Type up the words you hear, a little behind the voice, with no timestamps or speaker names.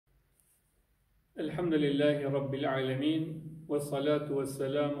Alhamdulillahi Rabbil Alamin, wa salatu wa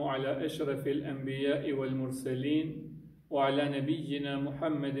salamu ala ashrafil anbiya'i wal mursalin, wa ala nabiyyina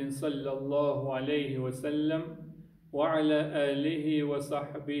Muhammadin sallallahu alayhi wa sallam, wa ala alihi wa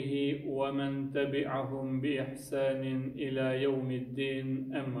sahbihi wa man tabi'ahum bi ihsanin ila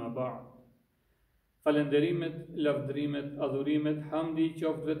yawmiddin, amma ba'd. Falenderimet, lavdrimet, adhurimet, hamdi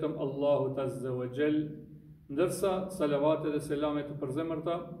qoftë vetëm Allahut Azza wa Jall, ndërsa salavatet dhe selamet të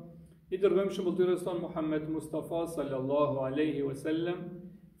përzemërta I dërgojmë shëmbulltyrës tonë Muhammed Mustafa sallallahu alaihi wasallam,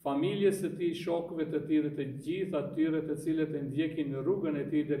 familjes së tij, shokëve të tij dhe të gjithë atyre të cilët e ndjekin në rrugën e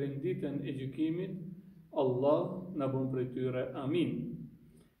tij deri në ditën e gjykimit. Allah na bën prej tyre. Amin.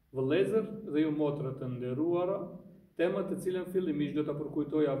 Vëllezër dhe ju motra të nderuara, tema të cilën fillimisht do ta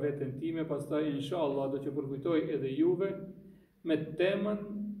përkujtoja veten time, pastaj inshallah do të përkujtoj edhe juve me temën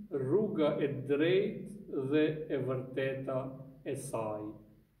rruga e drejtë dhe e vërteta e saj.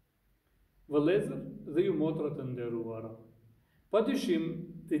 Vëllezër dhe ju motra të nderuara, padyshim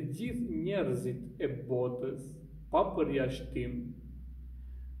të gjithë njerëzit e botës, pa përjashtim,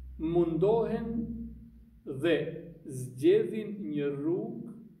 mundohen dhe zgjedhin një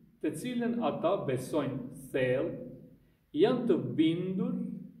rrugë të cilën ata besojnë thellë, janë të bindur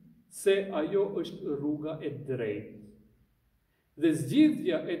se ajo është rruga e drejtë. Dhe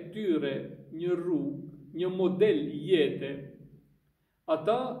zgjidhja e tyre një rrugë, një model jete,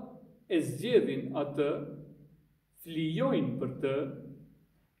 ata e zgjedhin atë, flijojnë për të,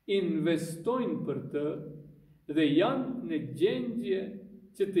 investojnë për të, dhe janë në gjendje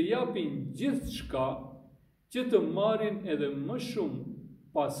që të japin gjithçka, që të marrin edhe më shumë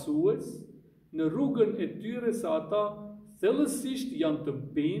pasues në rrugën e tyre, sa ata thellësisht janë të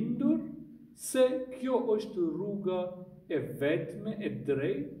bindur se kjo është rruga e vetme e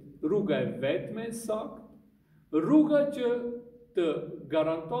drejtë, rruga e vetme e saktë, rruga që të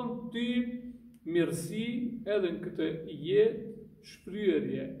garanton ty mirësi edhe në këtë jetë,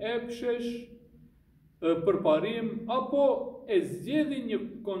 shfryerje epshesh, përparim, apo e zgjedhin një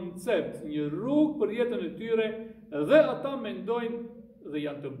koncept, një rrugë për jetën e tyre, dhe ata mendojnë dhe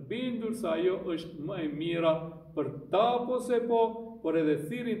janë të bindur se ajo është më e mira për ta apo se po, por edhe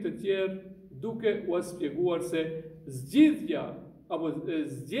thirrin të tjerë duke u shpjeguar se zgjidhja apo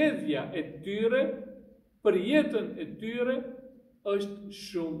zgjedhja e tyre për jetën e tyre është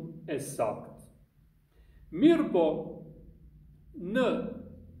shumë e saktë. Mirë po, në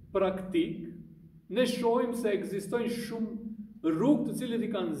praktik, ne shohim se ekzistojnë shumë rrugë të cilët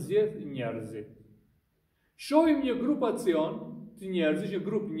I kanë zgjedhur njerëzit. Shohim një grupacion të njerëzish, një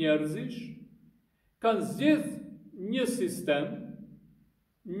grup njerëzish, kanë zgjedhur një sistem,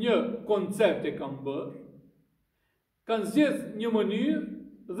 një koncept e kanë bërë, kanë zgjedhur një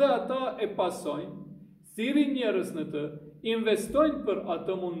mënyrë dhe ata e pasojnë, thirrin njerëz në të, investojnë për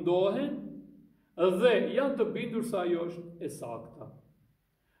atë, mundohen dhe janë të bindur se ajo është e sakta.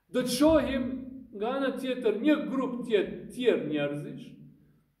 Do të shohim nga ana tjetër një grup tjerë njerëzish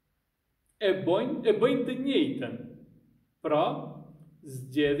e bëjnë të njëjtën. Pra,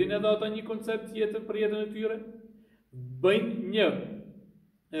 zgjedhin edhe ata një koncept tjetër për jetën e tyre, bëjnë një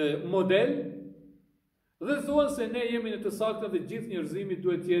model dhe thuan se ne jemi në të sakta dhe gjithë njerëzimi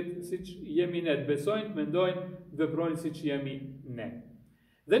duhet jetë siç jemi ne, të besojnë, mendojnë, veprojnë siç jemi ne.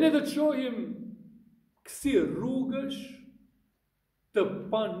 Dhe ne do të shohim kësi rrugësh të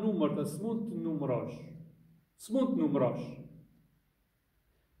pa numërta, s'mund të numërosh.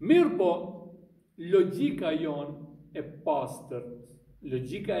 Mirë po, logjika jonë e pastërt,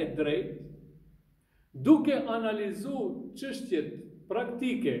 logjika e drejtë, duke analizuar çështjet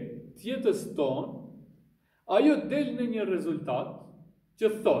praktike të jetës tonë, ajo del në një rezultat që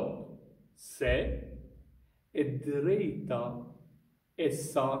thotë se e drejta e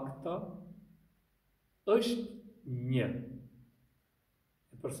sakta është një.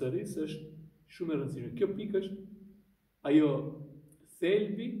 E përsëris është shumë e rëndësishme. Kjo pikë është ajo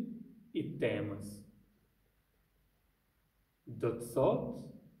thelbi I temës. Do të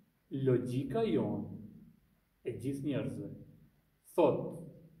thotë logjika jonë e gjithë njerëzve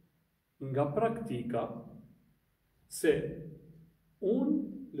thotë nga praktika se unë,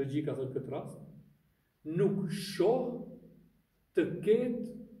 logjika thotë këtë rast, nuk shoh të ketë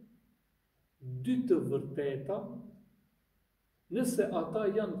dy të vërteta nëse ata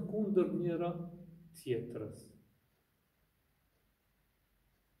janë kundër njëra tjetrës.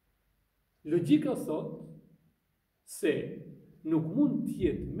 Logjika thotë se nuk mund të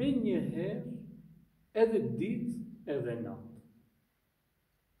jetë me njëherë edhe ditë edhe natë.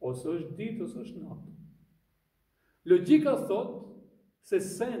 Ose është ditë, ose është natë. Logjika thotë se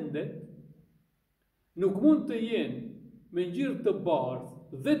sendet nuk mund të jenë me ngjyrë të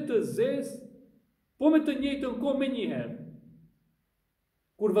bardhë dhe të zezë po me të njëjtën kohë me njëherë.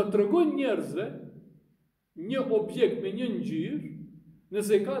 Kur va tregon njerëzve një objekt me një ngjyrë,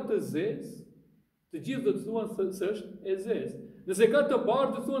 nëse ka të zezë, të gjithë do të thuan se është e zezë. Nëse ka të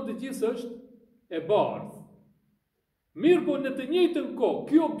bardhë, do të thuan të gjithë se është e bardhë. Mirë, po në të njëjtën kohë,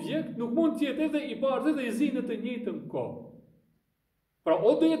 ky objekt nuk mund të jetë edhe i bardhë edhe i zi në të njëjtën kohë. Pra,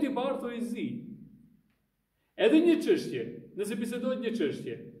 o do jetë i bardhë o i zi. Edhe një çështje, nëse bisedohet një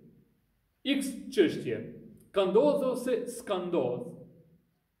çështje, X çështje, ka ndodhur ose s'ka ndodhur.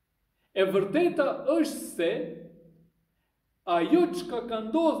 E vërteta është se ajo çka ka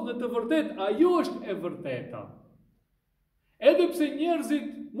ndodhur në të vërtetë, ajo është e vërteta. Edhe pse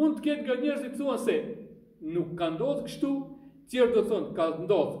njerëzit mund të ketë nga njerëzit thuan se nuk ka ndodhur kështu, tjerë do thonë ka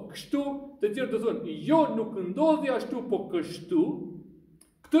ndodhur kështu, të tjerë do thonë jo nuk ndodhi ashtu, po kështu.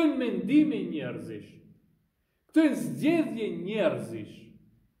 Këto janë mendime njerëzish. Këto janë zgjedhje njerëzish.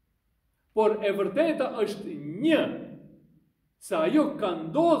 Por e vërteta është një, se ajo ka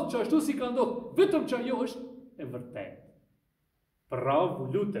ndodhur çashtu si ka ndodhur, vetëm që ajo është e vërtetë. Pra,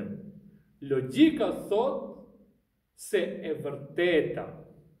 lutem, logjika thot se e vërteta,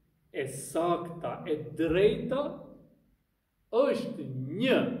 e sakta, e drejta është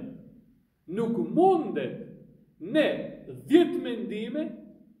një. Nuk mundet ne 10 mendime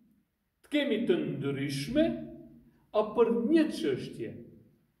të kemi të ndryshme a për një çështje.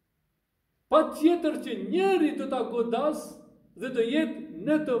 Pa tjetër që njëri do ta godas dhe do jetë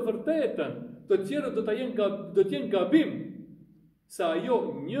në të vërtetën, të tjerët do të jenë gabim, se ajo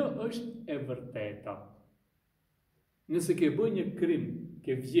një është e vërteta. Nëse ke bërë një krim,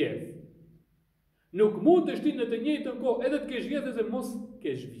 ke vjedh, nuk mund të shti në të njëjtën kohë edhe të kesh vjedh edhe mos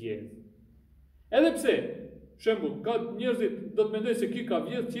kesh vjedh. Edhe pse, shembull, ka njerëzit do të mendojnë se ki ka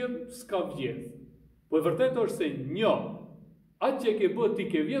vjedh, tjerë s'ka vjedh. Po e vërteta është se një, atë që e ke bërë ti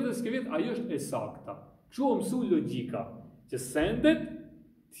ke vjedh dhe s'ke vjedh, ajo është e sakta. Kështu o mësu logjika, që sendet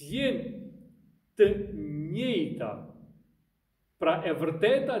t'jenë të njëjta. Pra e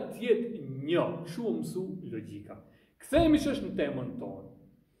vërteta t'jetë një, kështu o mësu logjika. Kthehemi që është në temën tonë.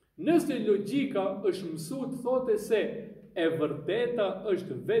 Nëse logjika është mësu të thote se e vërteta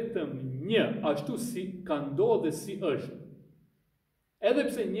është vetëm një, ashtu si ka ndodhur dhe si është. Edhe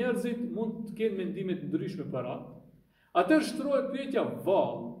pse njerëzit mund të kenë mendime të ndryshme për atë, atëherë shtrohet pyetja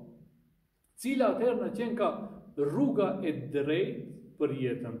vallë, cila atëherë na qenë ka rruga e drejtë për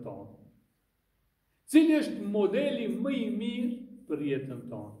jetën tonë. Cili është modeli më i mirë për jetën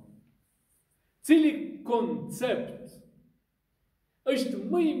tonë? Cili koncept është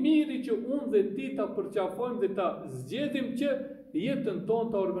më i miri që unë dhe ti ta përqafojmë dhe ta zgjedhim që jetën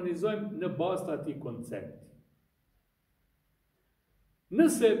tonë ta organizojmë në bazë të atij koncepti?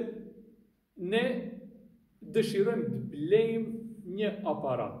 Nëse ne dëshirojmë të blejmë një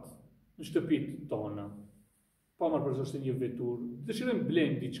aparat në shtëpitë tona, pa marrë parasysh se një veturë, dëshirojmë të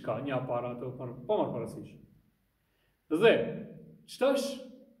blejmë diçka, një aparat, pa marrë parasysh. Dhe çtash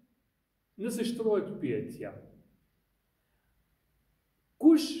nëse shtrohet pyetja,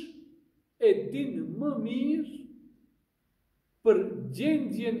 kush e din më mirë për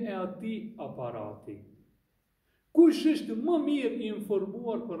gjendjen e atij aparati? Kush është më mirë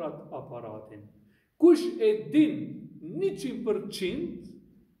informuar për atë aparatin? Kush e din 100%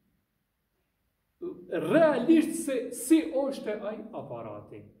 realisht se si është ai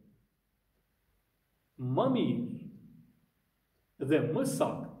aparati? Më mirë dhe më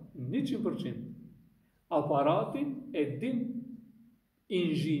saktë, 100%, aparatin e din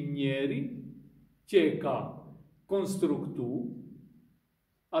inxhinieri që e ka konstruktu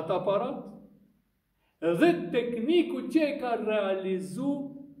atë aparat dhe tekniku që e ka realizu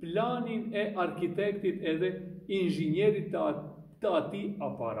planin e arkitektit edhe inxhinierit të atij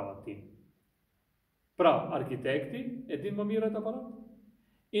aparati. Pra, arkitekti e din më mirë atë aparat,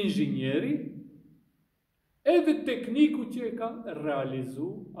 inxhinieri edhe tekniku që e ka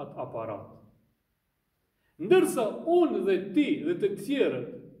realizu atë aparat. Ndërsa unë dhe ti dhe të tjerët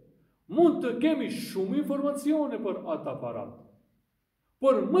mund të kemi shumë informacione për atë aparat,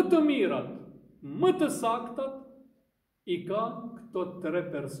 por më të mirat, më të saktat, i kanë këto 3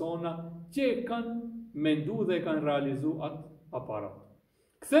 persona që e kanë mendu dhe e kanë realizu atë aparat.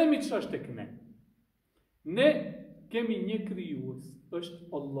 Kthehemi ç'është tek ne. Ne kemi një krijues,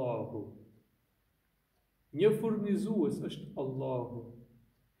 është Allahu. Një furnizues është Allahu.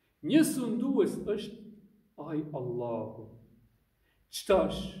 Një sundues është ai Allahu.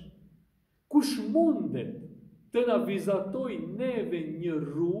 Ç'tash? Kush mundet të na vizatoj neve një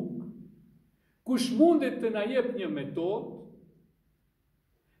rrugë? Kush mundet të na jep një metodë?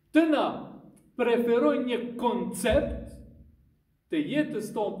 Të na preferoj një koncept të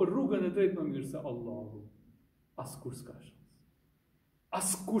jetës tonë për rrugën e drejtë më mirë se Allahu, askush s'ka shans.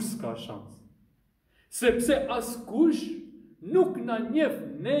 Askush s'ka shans. Sepse askush nuk na njeh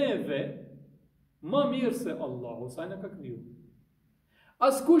neve më mirë se Allahu, sa na ka kriju.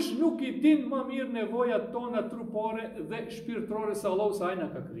 Askush nuk i din më mirë nevojat tona trupore dhe shpirtërore se Allahu, sa na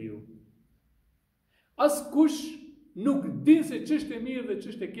ka kriju. Askush nuk din se ç'është e mirë dhe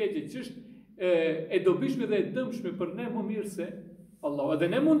ç'është e keqe, ç'është e dobishme dhe e dëmshme për ne më mirë se Allahu. Edhe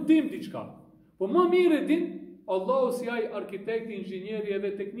ne mund dim diçka, po më mirë e din Allahu, si ai arkitekti, inxhinieri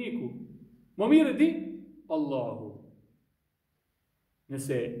edhe tekniku. Më mirë e di Allahu.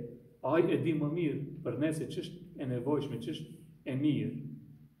 Nëse ai e di më mirë për ne se ç'është e nevojshme, ç'është e mirë,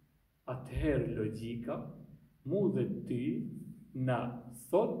 atëherë logjika mu dhe ty na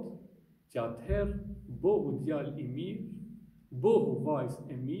thot që atëherë bohu djalë i mirë, bohu vajzë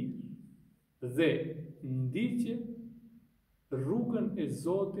e mirë dhe ndiqje rrugën e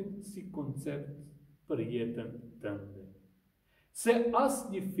Zotit si koncept për jetën tënde. Se as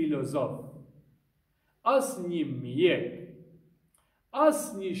një filozof, as një mjek,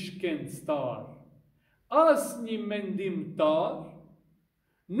 as një shkencëtar, as një mendimtar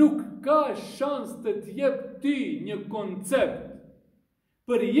nuk ka shans të t'jep ty një koncept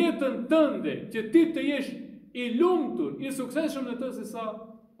për jetën tënde që ti të jesh i lumtur, i suksesshëm në të se sa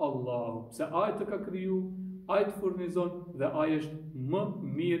Allahu. Se ai të ka kriju, ai të furnizon dhe ai është më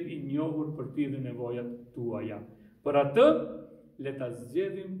mirë i njohur për ty dhe nevojat tuaja. Për atë, le ta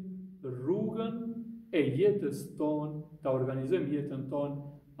zgjedhim rrugën e jetës tonë, ta organizojmë jetën tonë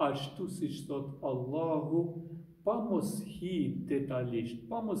ashtu siç thot Allahu, pa mos hi detajisht,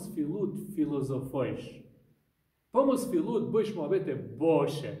 pa mos fillu të filozofojsh, pa mos fillu të bësh muhabete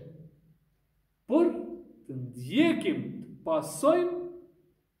boshe, por të ndjekim, të pasojmë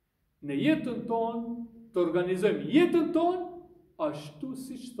në jetën tonë, të organizojmë jetën tonë ashtu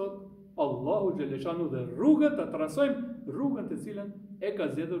siç thot Allahu xhaleshanu dhe rrugën të trasojmë rrugën të cilën e ka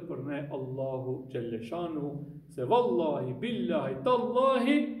zgjedhur për ne Allahu xhaleshanu, se vallahi billahi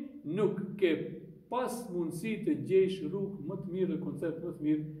tallahi nuk ke pas mundësi të gjesh rrugë më të mirë dhe koncept më të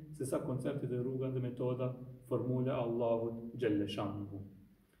mirë se sa koncepti dhe rruga dhe metoda formule Allahut xhaleshanu.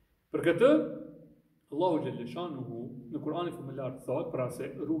 Për këtë Allahu xhaleshanu në Kur'anin famullar thot, pra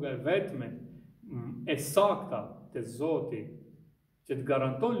se rruga e vetme e sakta të Zotit që të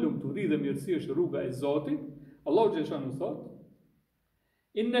garanton lumturi dhe mirësi është rruga e Zotit. Allahu xhaleshanu thot: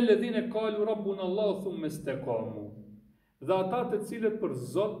 Innal ladhina qalu rabbuna Allah thumma istaqamu. Dhe ata të cilët për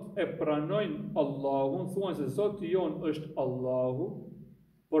Zot e pranojnë Allahun, thuan se Zoti jon është Allahu,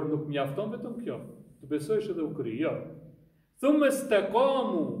 por nuk mjafton vetëm kjo, të besojsh edhe u kri, jo. Thumma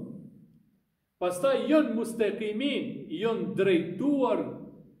istaqamu. Pastaj janë mustaqimin, janë drejtuar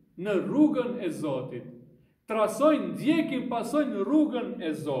në rrugën e Zotit. Trasojnë, ndjekin, pasojnë rrugën e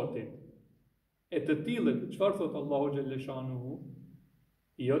Zotit. E të tillët, çfarë thot Allahu xhaleshanu?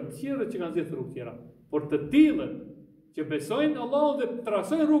 Jo të tjerët që kanë zgjedhur rrugë tjera, por të tillët që besojnë Allahun dhe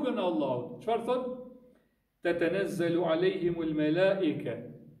trasojnë rrugën e Allahut. Çfarë thot? Tatanazzalu alejhimul malaike.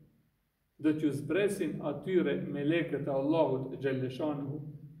 Do t'ju zbresin atyre melekët e Allahut xhaleshanu.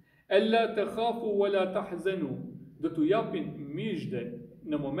 Alla takhafu wala tahzanu. Do t'u japin mijde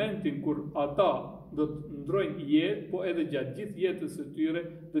në momentin kur ata do të ndrojnë jetë, po edhe gjatë gjithë jetës së tyre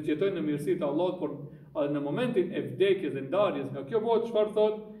do të jetojnë në mirësi të Allahut, por në momentin e vdekjes dhe ndarjes nga kjo botë, çfarë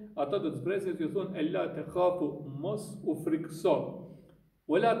thot? Ata do të zbresin të thonë ella takhafu, mos u frikso,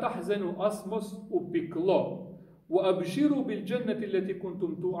 wala tahzanu, as mos u piklo, wa abshiru bil jannati allati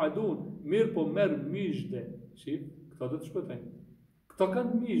kuntum tu'adun. Mirë po merr mijde. Shif, këto do të shpëtojnë. Këto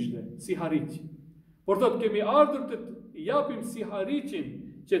kanë mijde si harriq. Por thot kemi ardhur të japim si harriqin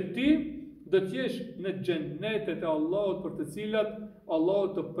që ti do të jesh në xhennetet e Allahut për të cilat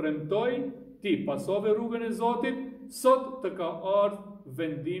Allahu të premtoi, ti pasove rrugën e Zotit, sot të ka ardhur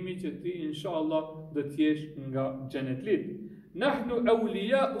vendimi që ti inshallah do të jesh nga xhenetlit. Nahnu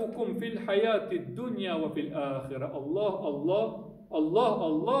awliyaukum fil hayati dunya wa fil akhirah.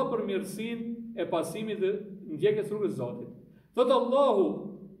 Allah për mirësinë e pasimit dhe ndjekjes rrugës Zotit. Thot Allahu,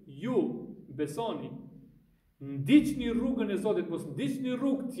 ju besoni, ndiqni rrugën e Zotit, mos ndiqni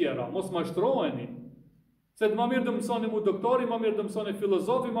rrugë tjera, mos mashtroheni. Se të më mirë të mësoni mu doktori, më mirë të mësoni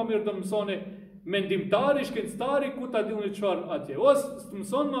filozofi, më mirë të mësoni mendimtari, shkencëtari, ku ta diuni çfarë atje. Ose të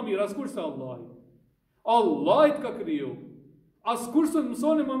mësoni më mirë askush se Allahi. Allahi të ka kriju. Askush të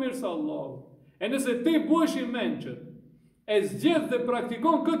mësoni më mirë se Allahu. E nëse ti bëhesh i mençur, e zgjedh dhe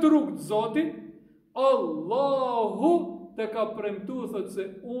praktikon këtë rrugë të Zotit, Allahu të ka premtu, thot se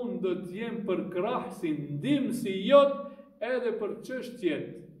unë do të jem për krah si ndim si jot edhe për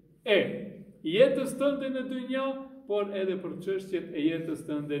çështjet e jetës tënde në dynja, por edhe për çështjet e jetës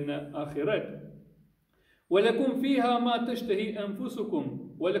tënde në ahiret. Walakum fiha ma tashtahi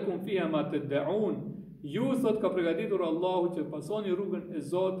anfusukum walakum fiha ma tad'un. Ju thot ka përgatitur Allahu që pasoni rrugën e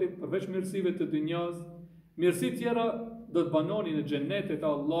Zotit përveç mirësive të dynjas, mirësi tjera do të banoni në xhenetet e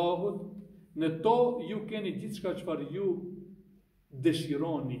Allahut, në to ju keni gjithçka çfarë ju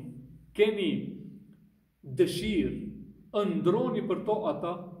dëshironi, keni dëshirë, ëndroni për to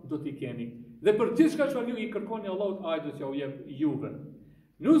ata do t'i keni. Dhe për gjithçka çfarë ju i kërkoni Allahut, ai do t'ju jep juve.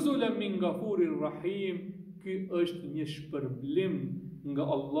 Nuzulan min ghafurir rahim, ky është një shpërblim nga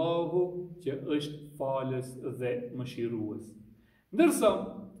Allahu që është falës dhe mëshirues. Ndërsa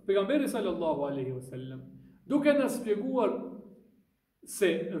pejgamberi sallallahu alaihi wasallam, duke na shpjeguar se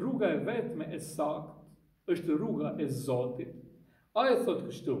rruga e vetme e saktë është rruga e Zotit, ai thot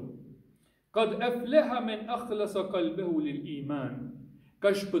kështu: Qad aflaha man akhlasa qalbahu lil iman.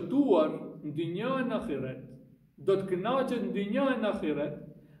 Ka shpëtuar në dynjën në ahiret, do të kënaqet në dynjën në ahiret,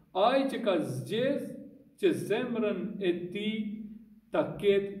 ai që ka zgjedh që zemrën e tij ta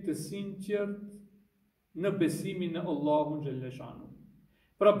ketë të sinqert në besimin në Allahun xhalleshanu.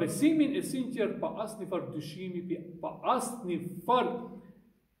 Pra besimin e sinqert pa asnjë farë dyshimi, pa asnjë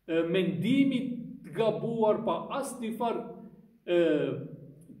farë mendimi të gabuar, pa asnjë farë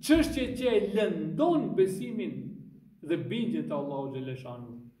çështje që e lëndon besimin dhe bindjen te Allahu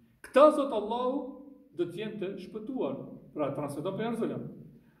xhalleshanu. Këta thot Allahu do të jenë të shpëtuar. Pra transmeton pejgamberi sallallahu alajhi wasallam.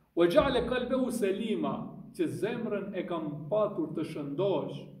 Wa ja'ala qalbahu salima, që zemrën e kam patur të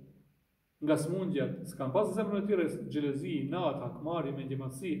shëndosh nga smundjet, s'kam pasur zemrën e tyre xhelozi, inat, hakmarrje,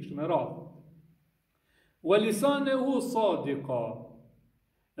 mendjemasi, kështu me radhë. Wa lisanuhu sadiqa,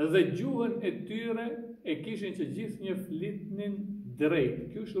 dhe gjuhën e tyre e kishin që gjithnjë flitnin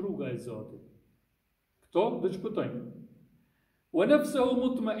drejt. Kjo është rruga e Zotit. Këto do të shpëtojnë. Wa nafsuhu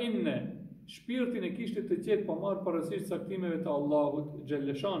mutma'inna, shpirtin e kishte të qetë pa marrë parasysh caktimeve të Allahut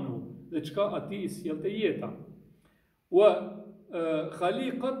xhalleshanu, dhe çka ati i sjellte jeta. Wa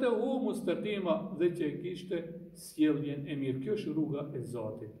khaliqatuhu mustaqima, dhe që kishte sjelljen e mirë. Kjo është rruga e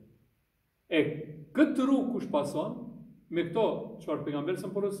Zotit. E këtë rrugë kush pason, me këto çfarë pejgamberi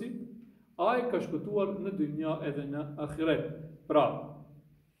sa porosit, ai ka shpëtuar në dynja edhe në ahiret. Pra,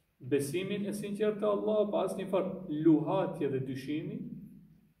 besimin e sinqert te Allah pa asnjë farë luhatje dhe dyshimi.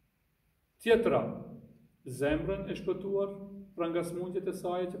 Tjetra, zemrën e shpëtuar pra nga smundjet e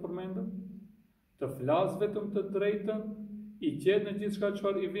saj që përmendëm, të flas vetëm të drejtën, i qetë në gjithçka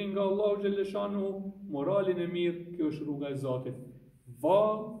çfarë i vjen nga Allahu xhalleshanu, moralin e mirë. Kjo është rruga e Zotit.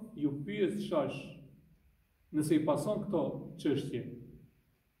 Ju pyet shash, nëse i pason këto çështje,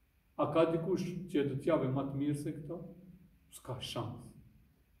 a ka dikush që do t'jave më të mirë se këto? S'ka shans.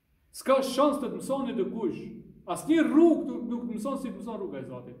 S'ka shans të mësoni dikush. Asnjë rrugë nuk të mëson si të mëson rruga e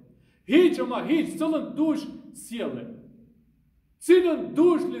Zotit. Hiç, cilën dush sjelle, cilën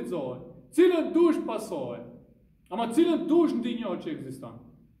dush lexohet, cilën dush pasohet, ama cilën dush ndinjohet që ekziston.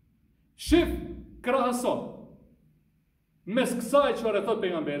 Shif, krahaso mes kësaj çfarë thot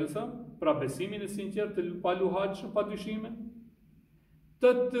pejgamberi sa, pra besimin e sinqert të pa luhatshëm, pa dyshime,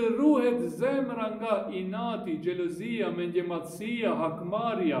 të ruhet zemra nga inati, xhelozia, mendjematësia,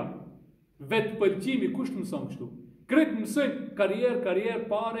 hakmarrja, vetpëlqimi. Kush të mëson kështu? Kretë mësojnë karrierë,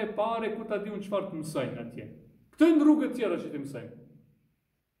 pare, ku ta diun çfarë të mësojnë atje. Këto janë rrugët tjera që të mësojnë.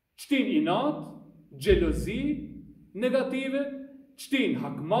 Çtin inat, xhelozi negative, çtin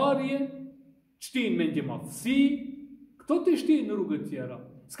hakmarrje, çtin mendjematësi, këto të shtin në rrugët tjera.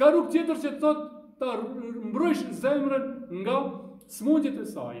 S'ka rrugë tjetër që të thot ta mbrojsh zemrën nga smundjet e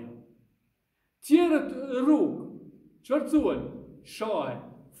saj. Tjerët rrugë, çfarë thuan? Shahe,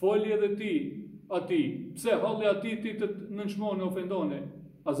 foli edhe ti, ati, pse halli ati ti të nënshmone, ofendone.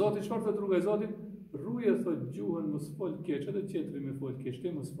 A Zoti çfarë thot rruga e Zotit? Rruje thot gjuhën mos fol keq, edhe tjetri me fol keq,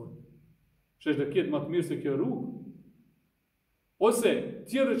 ti mos fol. Shesh do ketë më të mirë se kjo rrugë. Ose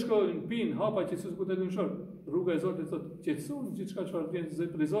tjerë shkojnë, pinë, hapa që s'u të dëmshon. Rruga e Zotit thot qetësoni gjithçka çfarë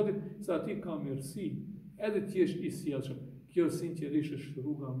vjen prej Zotit, se ati ka mirësi, edhe ti je i sjellshëm. Kjo sinqerisht është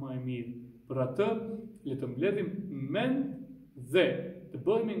rruga më e mirë. Për atë le të mbledhim mend dhe të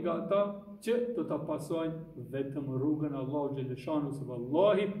bëhemi nga ata që do ta pasojnë vetëm rrugën e Allahut xhalleshanu, se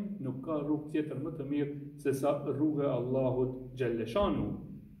vallahi nuk ka rrugë tjetër më të mirë se sa rruga e Allahut xhalleshanu.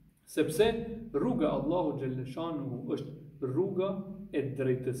 Sepse rruga e Allahut xhalleshanu është rruga e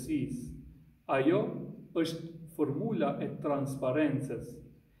drejtësisë. Ajo është formula e transparencës.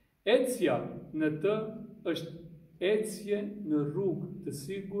 Ecja në të është ecje në rrugë të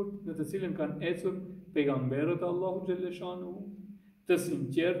sigurt në të cilën kanë ecur pejgamberët e Allahut xhalleshanu, të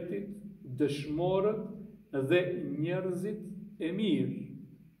sinqertit, dëshmorët dhe njerëzit e mirë.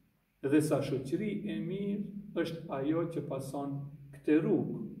 Dhe sa shoqëri e mirë është ajo që pason këtë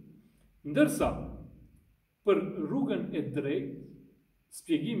rrugë. Ndërsa, për rrugën e drejtë,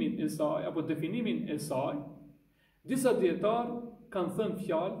 shpjegimin e saj, apo definimin e saj, disa dietarë kanë thënë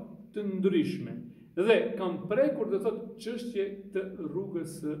fjalë të ndryshme dhe kanë prekur dhe thotë çështje të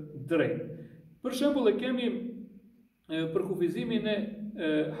rrugës së drejtë. Për shembull, e kemi për kufizimin e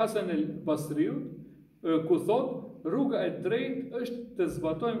Hasan el-Basriut, ku thotë rruga e drejtë është të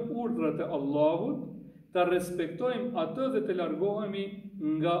zbatojmë urdhrat e Allahut, të respektojmë atë dhe të largohemi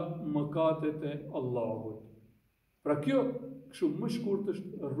nga mëkatet e Allahut. Pra kjo kështu më shkurt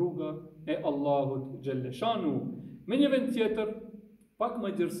është rruga e Allahut xhelleshanu. Me një vend tjetër, pak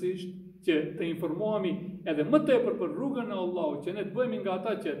më gjërësisht, që të informohemi edhe më tepër për rrugën e Allahut, që ne të bëhemi nga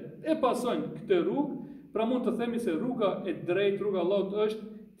ata që e pasojnë këtë rrugë, pra mund të themi se rruga e drejtë, rruga e Allahut është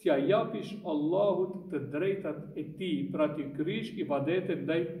t'ja japish Allahut të drejtat e tij, pra t'i krysh ibadetet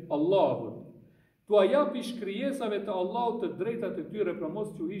ndaj Allahut. T'ua japish krijesave të Allahut të drejtat e tyre, pra mos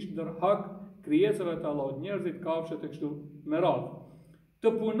t'u hish ndër hak krijesave të Allahut, njerëzit, kafshët e kështu me radhë.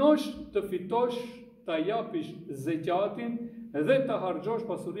 Të punosh, të fitosh, ta japish zekatin dhe ta harxhosh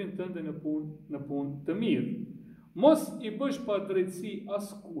pasurinë tënde në punë të mirë. Mos i bësh padrejtësi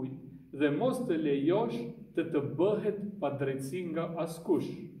askujt dhe mos të lejosh të bëhet padrejtësi nga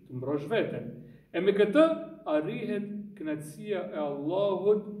askush, të mbrosh veten. E me këtë arrihet kënaqësia e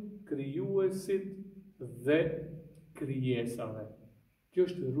Allahut, krijuesit dhe krijesave. Kjo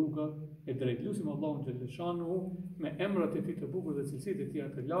është rruga e drejtë. Lutim Allahun xhelleshanu me emrat e tij të bukur dhe cilësitë e tij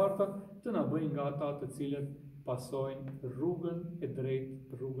të larta të na bëjë nga ata të cilët pasojnë rrugën e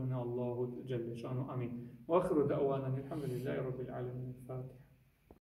drejtë, rrugën e Allahut xhelleshanu. Amin. Wa akhiru da'wana alhamdulillahi rabbil alamin. Fatiha.